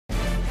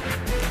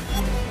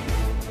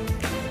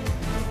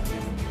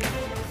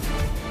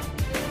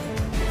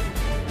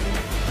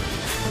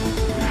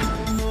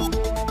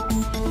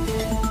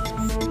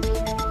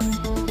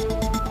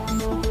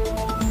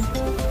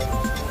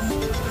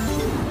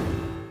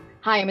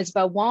Hi, I'm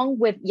Isabel Wong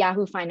with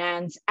Yahoo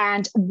Finance,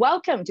 and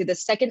welcome to the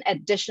second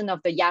edition of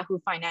the Yahoo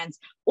Finance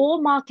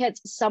All Markets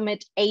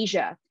Summit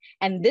Asia.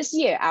 And this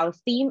year, our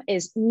theme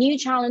is New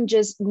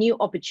Challenges, New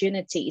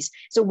Opportunities.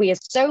 So we are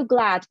so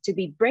glad to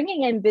be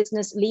bringing in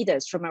business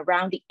leaders from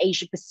around the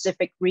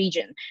Asia-Pacific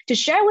region to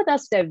share with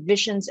us their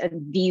visions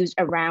and views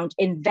around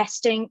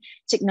investing,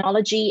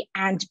 technology,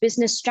 and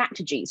business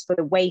strategies for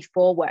the way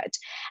forward.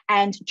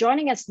 And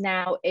joining us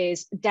now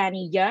is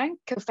Danny Yeung,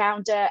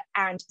 co-founder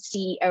and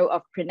CEO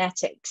of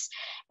Prenetics.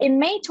 In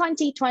May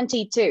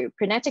 2022,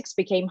 Prenetics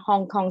became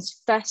Hong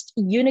Kong's first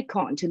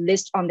unicorn to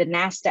list on the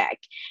NASDAQ.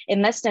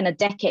 In less than a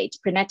decade,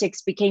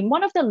 Prenetics became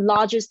one of the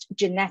largest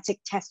genetic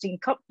testing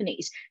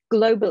companies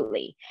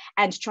globally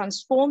and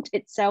transformed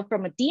itself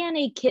from a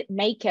DNA kit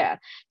maker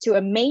to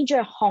a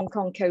major Hong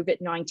Kong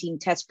COVID-19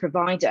 test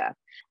provider.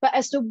 But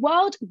as the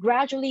world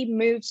gradually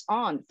moves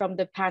on from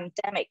the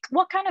pandemic,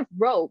 what kind of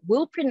role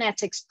will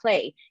Prenetics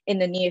play in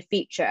the near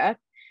future?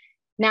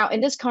 Now, in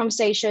this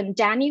conversation,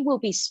 Danny will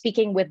be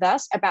speaking with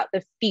us about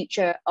the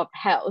future of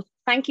health.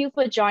 Thank you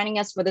for joining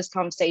us for this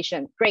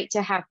conversation. Great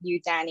to have you,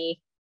 Danny.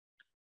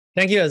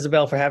 Thank you,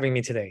 Isabel, for having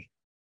me today.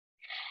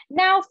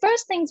 Now,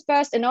 first things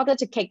first, in order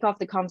to kick off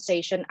the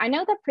conversation, I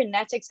know that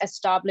Prenetics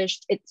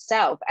established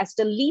itself as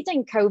the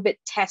leading COVID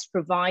test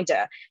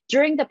provider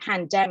during the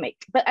pandemic.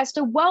 But as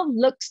the world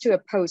looks to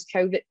a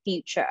post-COVID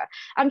future,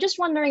 I'm just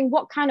wondering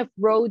what kind of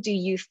role do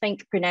you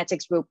think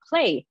Prenetics will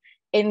play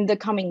in the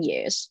coming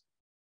years?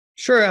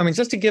 Sure. I mean,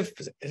 just to give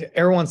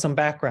everyone some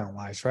background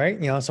wise, right?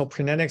 So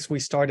Prenetics, we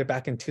started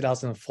back in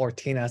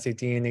 2014 as a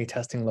DNA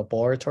testing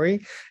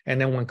laboratory.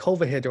 And then when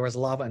COVID hit, there was a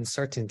lot of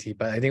uncertainty.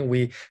 But I think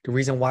the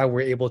reason why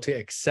we're able to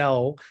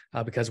excel,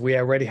 because we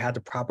already had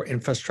the proper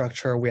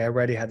infrastructure, we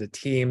already had the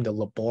team, the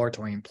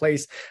laboratory in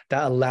place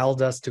that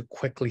allowed us to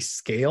quickly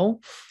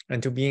scale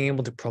and to being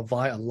able to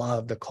provide a lot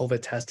of the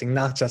COVID testing,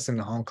 not just in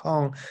Hong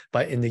Kong,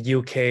 but in the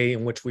UK,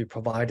 in which we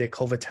provided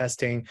COVID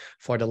testing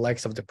for the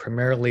likes of the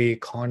Premier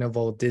League,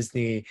 Carnival, Disney.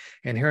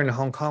 And here in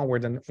Hong Kong,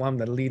 we're one of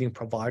the leading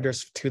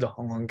providers to the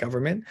Hong Kong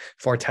government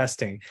for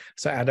testing.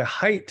 So at the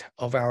height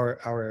of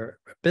our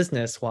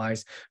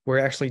business-wise, we're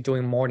actually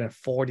doing more than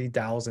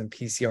 40,000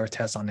 PCR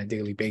tests on a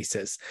daily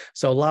basis.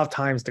 So a lot of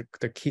times,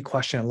 the key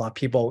question a lot of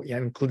people,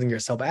 including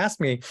yourself, ask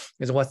me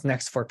is what's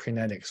next for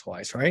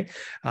Prenetics-wise, right?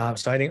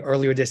 So I think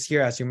earlier this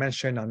year, as you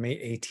mentioned, on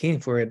May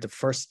 18th, we're the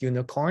first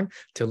unicorn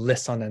to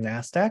list on the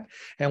NASDAQ.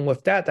 And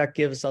with that, that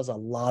gives us a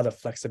lot of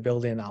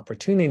flexibility and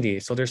opportunity.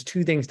 So there's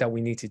two things that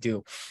we need to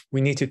do.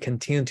 We need to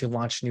continue to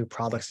launch new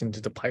products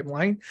into the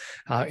pipeline,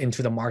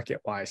 into the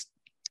market-wise.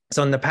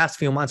 So in the past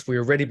few months, we've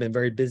already been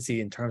very busy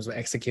in terms of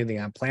executing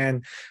our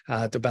plan.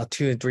 About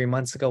 2 to 3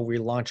 months ago, we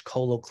launched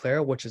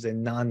ColoClear, which is a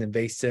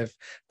non-invasive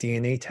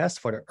DNA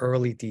test for the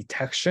early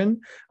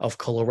detection of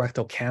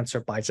colorectal cancer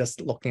by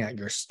just looking at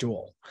your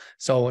stool.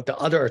 So the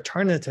other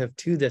alternative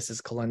to this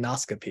is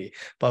colonoscopy.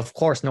 But of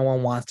course, no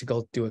one wants to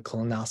go do a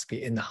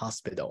colonoscopy in the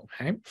hospital,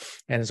 right?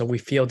 And so we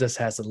feel this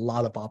has a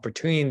lot of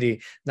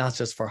opportunity, not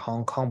just for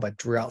Hong Kong,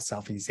 but throughout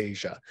Southeast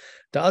Asia.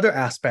 The other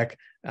aspect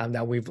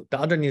the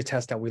other new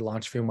test that we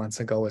launched a few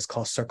months ago is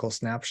called Circle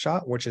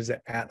Snapshot, which is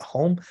an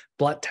at-home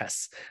blood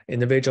test.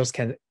 Individuals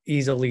can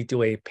easily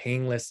do a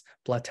painless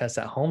blood test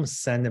at home,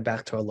 send it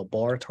back to a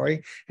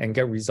laboratory, and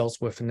get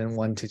results within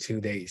 1 to 2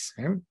 days.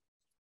 Okay?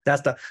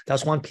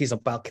 That's one piece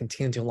about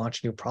continuing to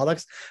launch new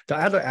products. The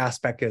other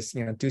aspect is,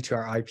 due to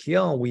our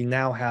IPO, we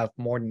now have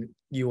more than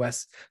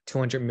US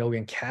 200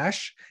 million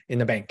cash in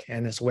the bank.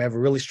 And so we have a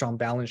really strong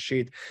balance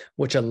sheet,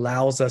 which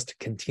allows us to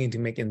continue to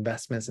make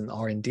investments in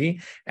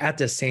R&D. At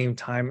the same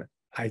time,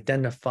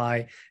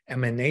 identify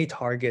M&A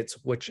targets,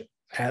 which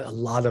add a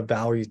lot of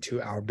value to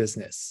our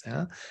business.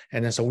 Yeah?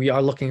 And then so we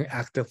are looking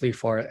actively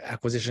for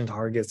acquisition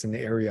targets in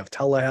the area of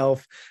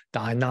telehealth,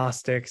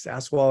 diagnostics,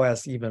 as well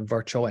as even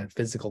virtual and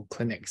physical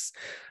clinics.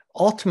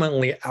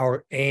 Ultimately,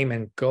 our aim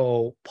and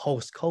goal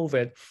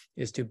post-COVID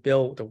is to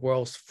build the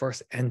world's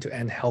first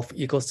end-to-end health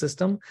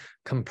ecosystem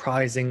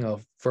comprising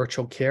of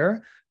virtual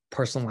care,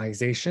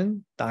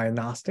 personalization,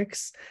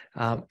 diagnostics,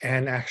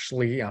 and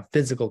actually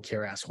physical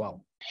care as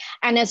well.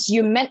 And as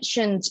you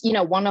mentioned,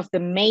 one of the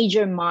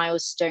major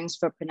milestones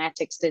for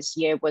Prenetics this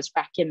year was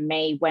back in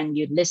May when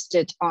you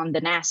listed on the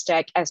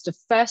NASDAQ as the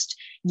first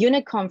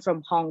unicorn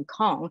from Hong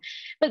Kong.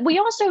 But we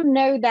also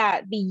know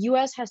that the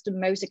US has the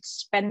most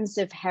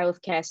expensive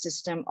healthcare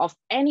system of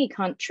any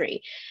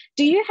country.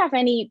 Do you have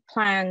any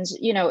plans,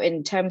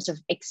 in terms of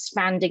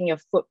expanding your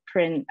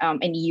footprint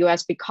in the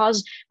US?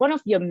 Because one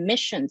of your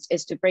missions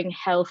is to bring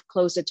health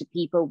closer to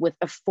people with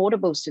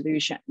affordable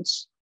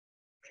solutions.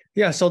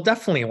 Yeah, so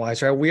definitely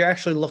wise, right? We're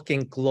actually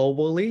looking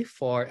globally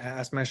for,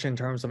 as mentioned,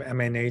 in terms of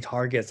M&A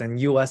targets, and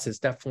US is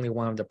definitely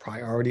one of the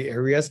priority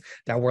areas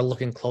that we're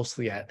looking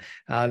closely at.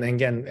 And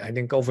again, I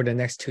think over the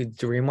next 2 to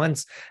 3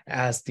 months,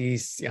 as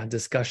these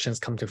discussions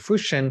come to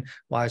fruition,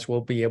 wise,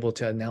 we'll be able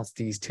to announce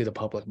these to the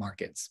public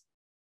markets.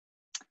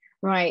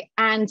 Right.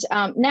 And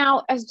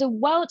now, as the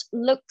world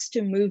looks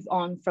to move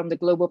on from the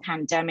global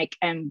pandemic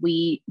and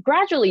we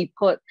gradually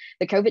put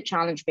the COVID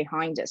challenge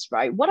behind us,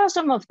 right? What are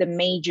some of the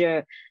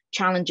major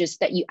challenges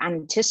that you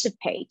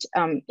anticipate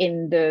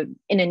in the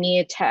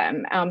near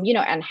term?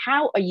 And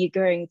how are you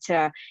going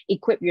to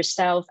equip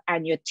yourself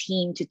and your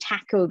team to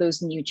tackle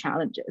those new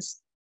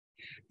challenges?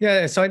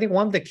 Yeah, so I think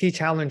one of the key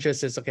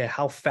challenges is, okay,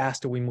 how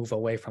fast do we move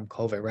away from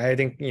COVID, right? I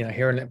think,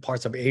 here in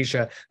parts of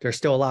Asia, there's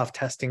still a lot of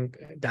testing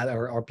that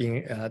are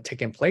being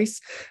taking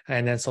place.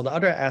 And then so the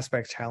other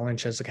aspect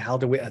challenge is, okay, how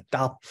do we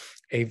adopt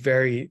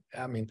the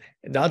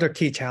other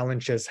key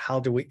challenge is how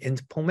do we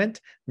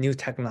implement new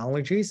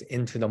technologies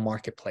into the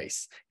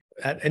marketplace?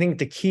 I think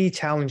the key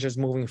challenges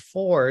moving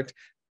forward,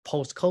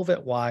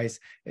 post-COVID wise,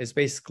 is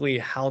basically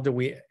how do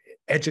we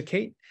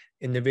educate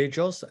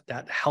individuals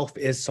that health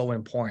is so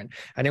important.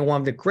 I think one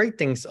of the great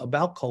things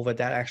about COVID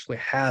that actually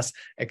has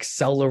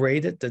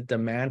accelerated the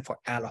demand for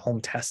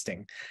at-home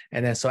testing.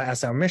 And then so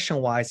as our mission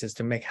wise is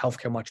to make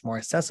healthcare much more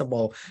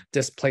accessible,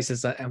 this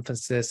places an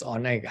emphasis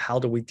on how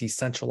do we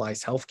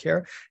decentralize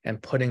healthcare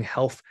and putting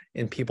health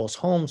in people's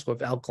homes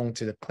without going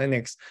to the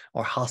clinics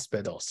or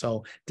hospitals.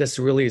 So this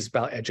really is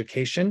about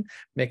education,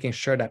 making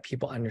sure that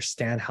people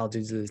understand how to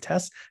do the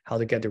test, how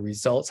to get the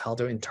results, how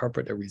to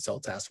interpret the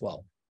results as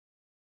well.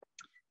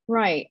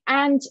 Right.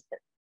 And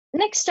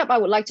next up, I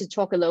would like to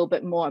talk a little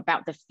bit more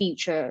about the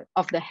future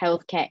of the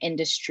healthcare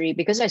industry,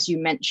 because as you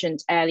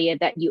mentioned earlier,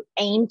 that you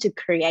aim to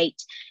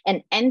create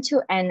an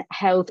end-to-end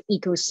health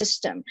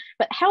ecosystem.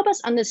 But help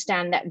us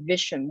understand that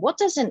vision. What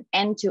does an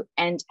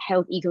end-to-end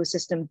health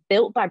ecosystem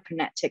built by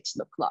Prenetics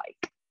look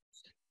like?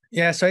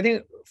 Yeah, so I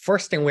think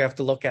first thing we have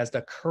to look at is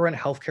the current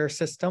healthcare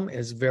system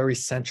is very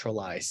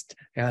centralized.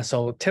 And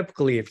so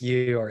typically if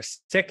you are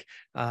sick,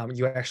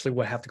 you actually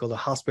would have to go to the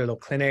hospital,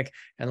 clinic,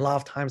 and a lot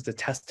of times the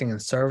testing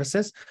and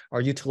services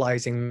are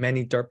utilizing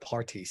many third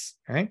parties,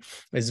 right?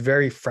 It's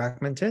very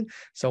fragmented.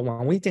 So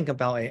when we think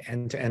about an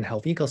end-to-end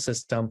health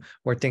ecosystem,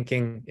 we're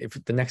thinking if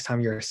the next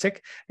time you're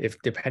sick,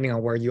 if depending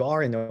on where you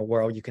are in the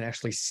world, you can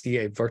actually see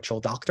a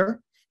virtual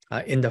doctor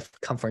in the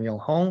comfort of your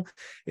home.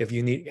 If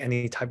you need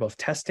any type of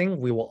testing,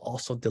 we will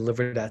also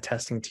deliver that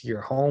testing to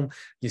your home.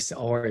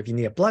 Or if you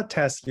need a blood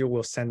test, you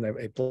will send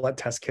a blood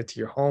test kit to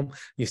your home.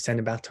 You send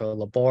it back to a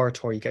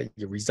laboratory, you get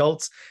your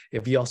results.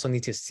 If you also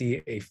need to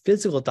see a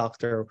physical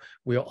doctor,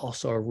 we'll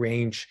also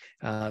arrange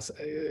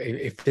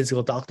a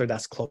physical doctor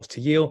that's close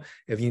to you.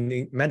 If you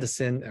need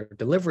medicine or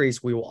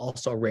deliveries, we will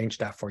also arrange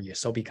that for you.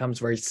 So it becomes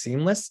very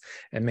seamless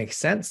and makes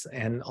sense.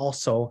 And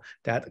also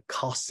that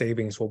cost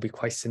savings will be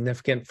quite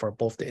significant for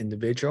both the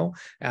individual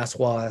as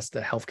well as the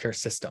healthcare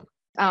system.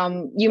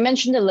 You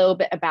mentioned a little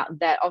bit about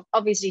that.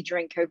 Obviously,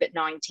 during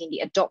COVID-19, the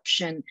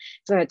adoption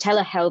for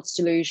telehealth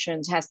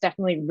solutions has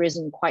definitely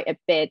risen quite a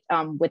bit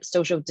with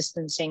social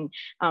distancing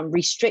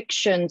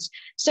restrictions.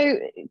 So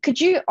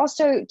could you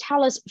also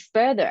tell us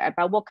further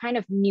about what kind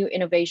of new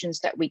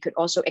innovations that we could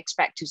also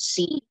expect to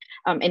see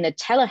in the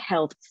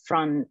telehealth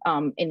front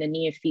in the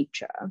near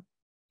future?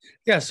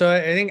 Yeah, so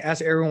I think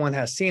as everyone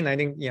has seen, I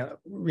think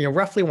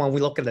roughly when we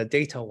look at the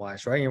data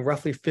wise, right,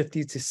 roughly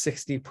 50 to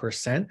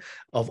 60%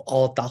 of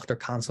all doctor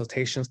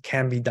consultations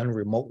can be done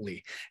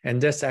remotely,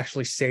 and this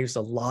actually saves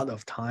a lot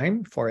of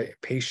time for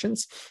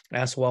patients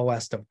as well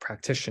as the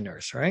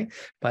practitioners, right?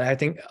 But I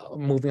think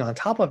moving on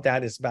top of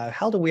that is about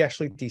how do we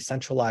actually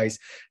decentralize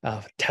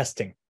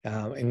testing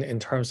in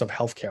terms of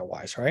healthcare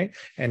wise, right?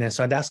 And then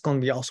so that's going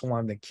to be also one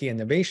of the key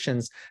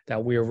innovations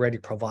that we're already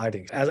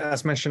providing.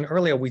 As mentioned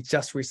earlier, we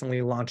just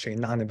recently launched a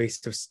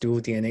non-invasive stool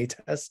DNA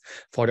test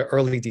for the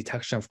early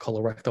detection of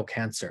colorectal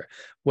cancer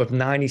with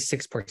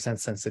 96%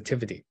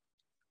 sensitivity.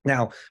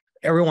 Now,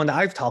 everyone that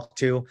I've talked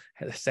to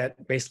has said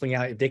basically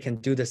if they can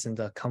do this in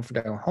the comfort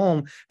of their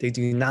home, they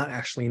do not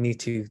actually need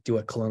to do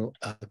a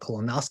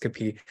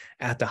colonoscopy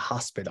at the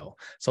hospital.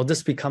 So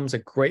this becomes a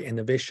great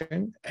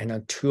innovation and a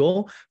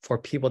tool for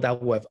people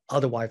that would have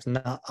otherwise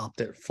not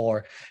opted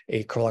for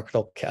a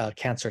colorectal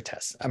cancer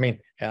test.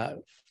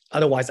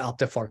 Otherwise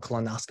opted for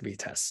colonoscopy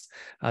tests.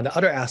 The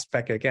other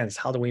aspect, again, is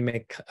how do we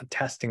make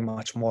testing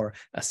much more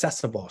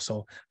accessible?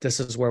 So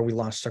this is where we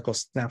launched Circle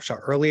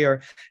Snapshot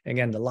earlier.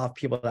 Again, a lot of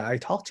people that I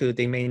talk to,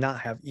 they may not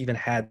have even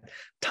had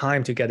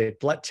time to get a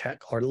blood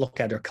check or look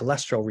at their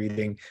cholesterol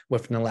reading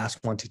within the last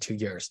 1 to 2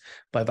 years.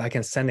 But if I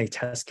can send a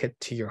test kit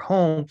to your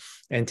home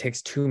and it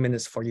takes 2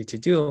 minutes for you to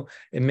do,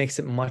 it makes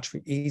it much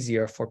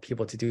easier for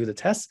people to do the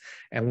test.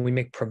 And we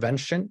make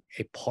prevention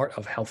a part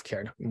of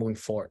healthcare moving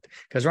forward.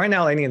 Because right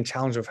now, I think the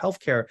challenge of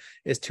healthcare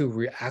is too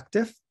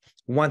reactive.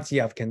 Once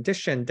you have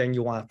condition, then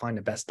you want to find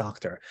the best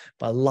doctor.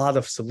 But a lot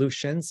of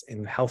solutions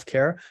in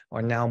healthcare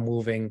are now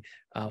moving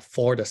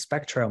for the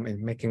spectrum and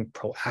making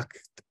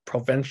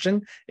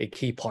prevention a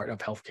key part of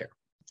healthcare.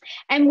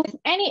 And with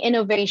any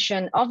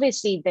innovation,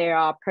 obviously there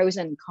are pros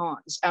and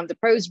cons. The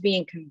pros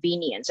being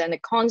convenience, and the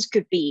cons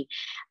could be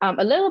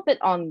a little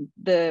bit on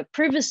the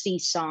privacy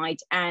side.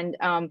 And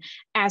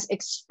as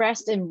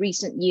expressed in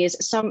recent years,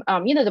 some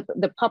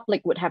the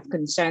public would have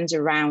concerns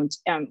around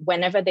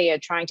whenever they are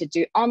trying to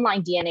do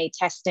online DNA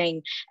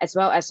testing, as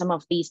well as some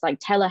of these like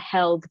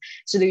telehealth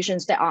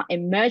solutions that are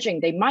emerging.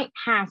 They might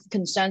have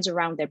concerns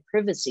around their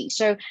privacy.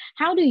 So,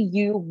 how do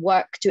you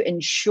work to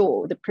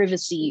ensure the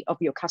privacy of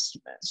your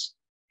customers?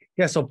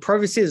 Yeah, so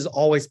privacy has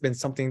always been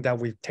something that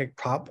we take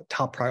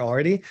top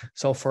priority.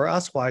 So for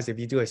us, wise, if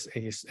you do a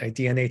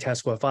DNA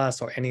test with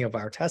us or any of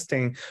our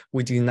testing,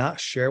 we do not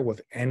share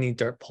with any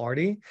third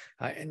party,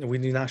 and we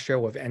do not share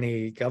with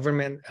any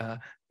government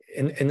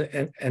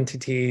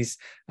entities,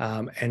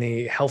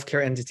 any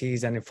healthcare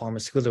entities, any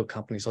pharmaceutical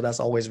companies. So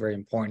that's always very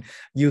important.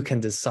 You can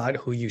decide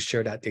who you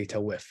share that data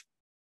with.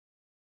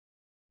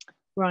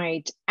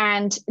 Right,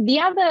 and the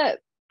other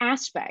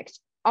aspect,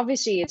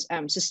 obviously, it's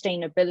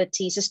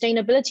sustainability.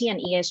 Sustainability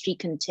and ESG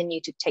continue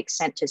to take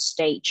center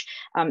stage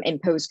in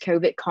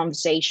post-COVID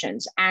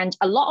conversations. And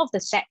a lot of the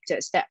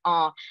sectors that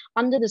are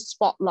under the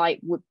spotlight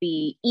would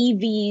be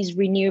EVs,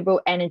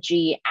 renewable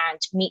energy, and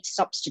meat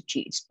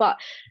substitutes. But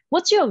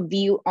what's your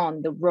view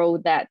on the role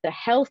that the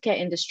healthcare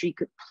industry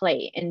could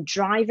play in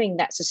driving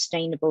that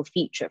sustainable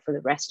future for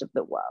the rest of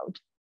the world?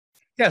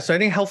 Yeah, so I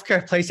think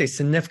healthcare plays a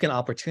significant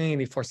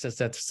opportunity for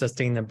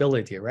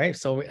sustainability, right?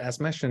 So as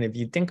mentioned, if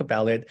you think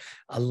about it,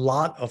 a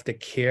lot of the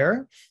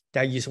care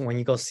that when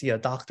you go see a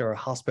doctor or a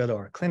hospital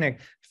or a clinic,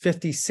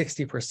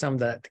 50–60% of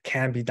that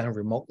can be done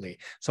remotely.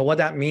 So what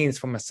that means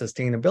from a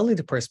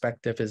sustainability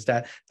perspective is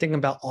that thinking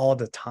about all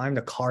the time,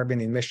 the carbon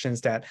emissions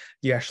that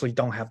you actually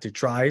don't have to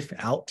drive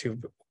out to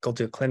go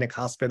to a clinic,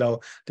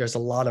 hospital, there's a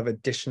lot of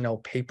additional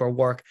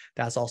paperwork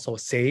that's also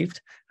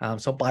saved.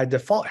 So by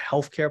default,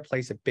 healthcare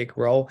plays a big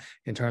role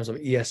in terms of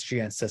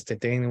ESG and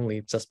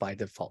sustainability just by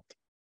default.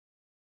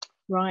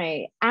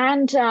 Right.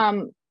 And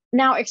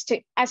now,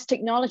 as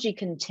technology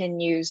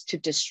continues to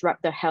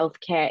disrupt the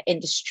healthcare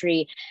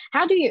industry,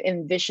 how do you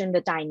envision the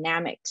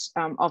dynamics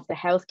of the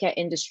healthcare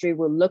industry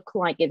will look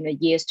like in the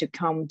years to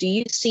come? Do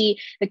you see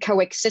the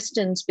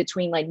coexistence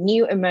between like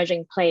new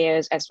emerging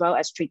players as well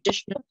as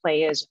traditional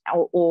players,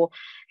 or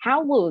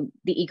how will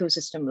the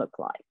ecosystem look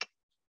like?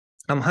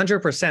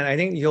 100%. I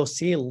think you'll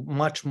see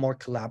much more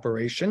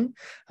collaboration,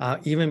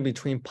 even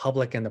between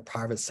public and the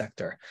private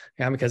sector.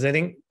 Yeah, because I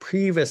think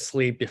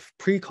previously,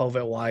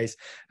 pre-COVID wise,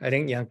 I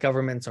think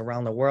governments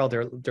around the world,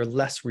 they're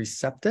less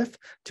receptive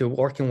to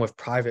working with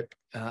private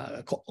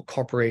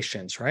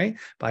corporations, right?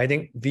 But I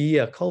think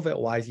via COVID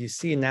wise, you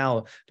see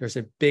now there's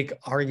a big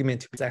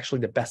argument. It's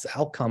actually the best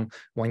outcome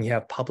when you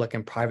have public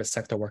and private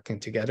sector working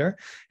together.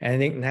 And I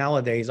think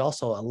nowadays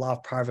also a lot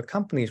of private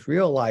companies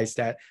realize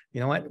that,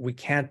 you know what, we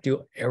can't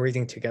do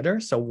everything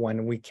together. So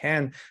when we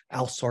can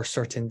outsource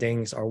certain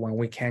things or when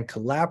we can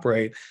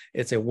collaborate,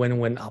 it's a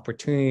win-win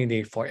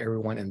opportunity for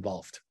everyone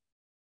involved.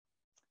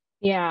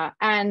 Yeah,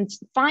 and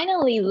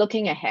finally,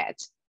 looking ahead,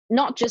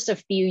 not just a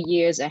few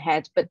years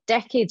ahead, but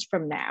decades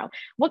from now,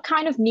 what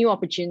kind of new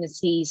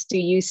opportunities do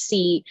you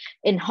see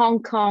in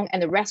Hong Kong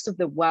and the rest of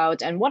the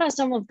world? And what are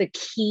some of the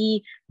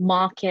key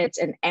markets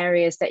and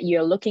areas that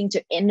you're looking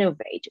to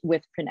innovate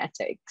with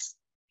Prenetics?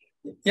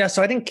 Yeah,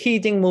 so I think key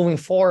thing moving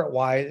forward,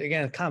 wise,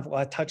 again, kind of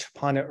I touched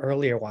upon it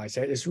earlier, wise,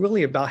 it's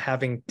really about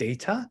having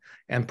data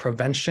and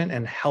prevention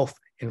and health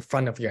in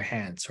front of your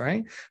hands,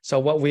 right? So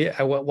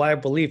what I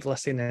believe,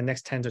 let's say in the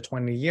next 10 to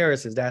 20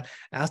 years, is that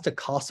as the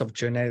cost of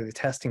genetic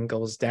testing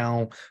goes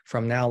down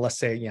from now, let's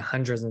say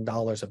hundreds of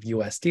dollars of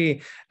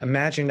USD,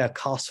 imagine that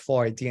cost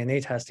for a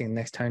DNA testing in the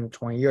next 10 to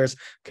 20 years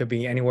could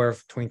be anywhere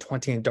between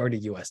 20 and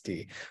 30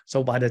 USD.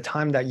 So by the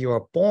time that you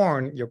are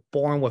born, you're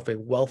born with a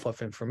wealth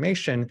of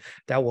information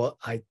that will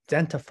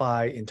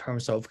identify in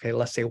terms of, okay,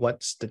 let's say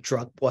what's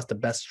the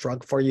best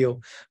drug for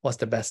you, what's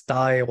the best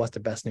diet, what's the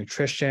best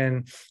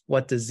nutrition,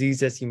 what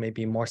diseases you may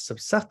be more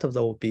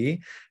susceptible to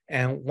be.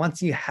 And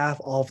once you have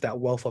all of that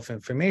wealth of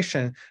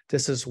information,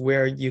 this is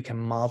where you can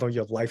model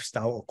your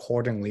lifestyle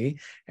accordingly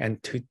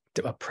and to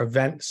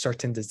prevent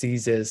certain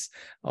diseases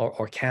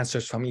or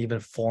cancers from even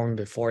forming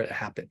before it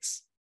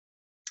happens.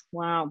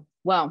 Wow.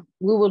 Well,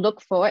 we will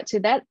look forward to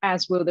that,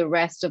 as will the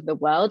rest of the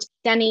world.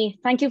 Danny,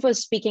 thank you for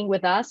speaking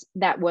with us.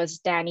 That was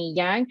Danny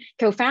Yang,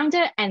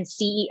 co-founder and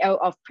CEO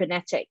of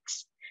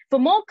Prenetics. For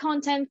more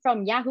content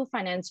from Yahoo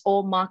Finance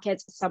All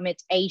Markets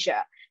Summit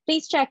Asia,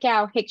 please check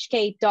out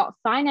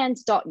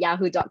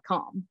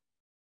hk.finance.yahoo.com.